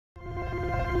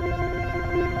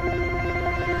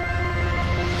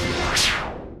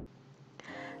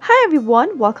Hi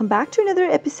everyone, welcome back to another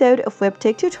episode of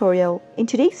Webtech Tutorial. In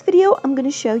today's video, I'm going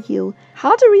to show you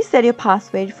how to reset your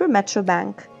password for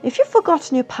metrobank. If you've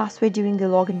forgotten your password during the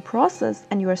login process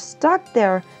and you are stuck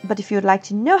there, but if you would like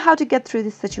to know how to get through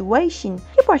this situation,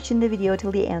 keep watching the video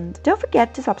till the end. Don't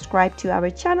forget to subscribe to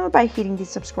our channel by hitting the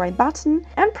subscribe button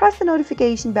and press the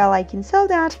notification bell icon so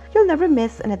that you'll never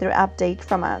miss another update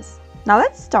from us. Now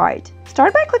let's start.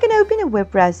 Start by clicking open a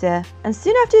web browser, and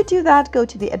soon after you do that, go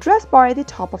to the address bar at the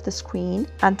top of the screen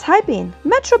and type in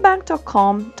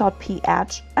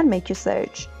metrobank.com.ph and make your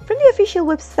search. From the official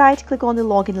website, click on the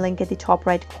login link at the top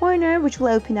right corner, which will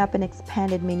open up an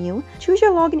expanded menu. Choose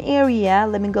your login area.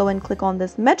 Let me go and click on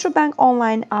this Metrobank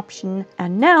Online option.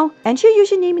 And now, enter your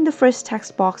username in the first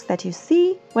text box that you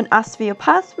see. When asked for your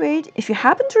password, if you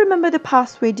happen to remember the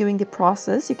password during the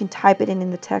process, you can type it in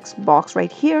the text box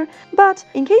right here. But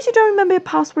in case you don't remember your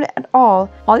password at all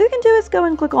you can do is go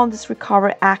and click on this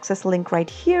Recover Access link right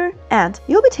here, and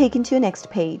you'll be taken to your next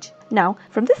page. Now,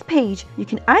 from this page, you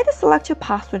can either select your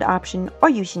password option or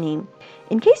username.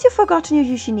 In case you've forgotten your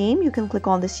username, you can click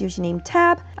on this username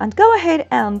tab and go ahead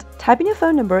and type in your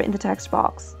phone number in the text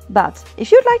box. But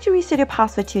if you'd like to reset your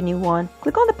password to a new one,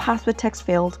 click on the password text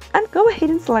field and go ahead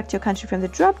and select your country from the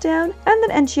drop-down and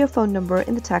then enter your phone number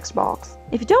in the text box.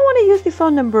 If you don't want to use the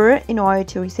phone number in order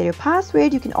to reset your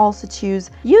password, you can also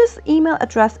choose use email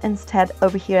address instead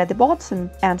over here at the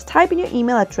bottom and type in your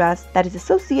email address that is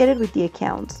associated with the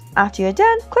account. After you're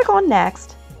done, click on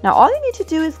next. Now all you need to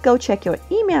do is go check your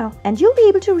email and you'll be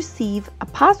able to receive a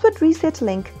password reset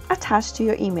link attached to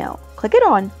your email. Click it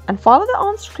on and follow the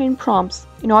on-screen prompts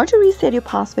in order to reset your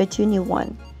password to a new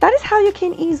one. That is how you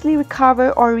can easily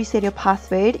recover or reset your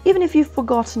password even if you've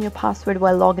forgotten your password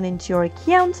while logging into your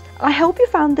account. I hope you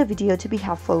found the video to be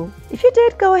helpful. If you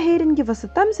did, go ahead and give us a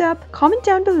thumbs up, comment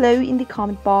down below in the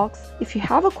comment box if you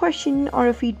have a question or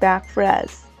a feedback for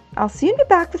us. I'll soon be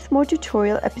back with more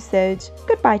tutorial episodes.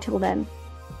 Goodbye till then.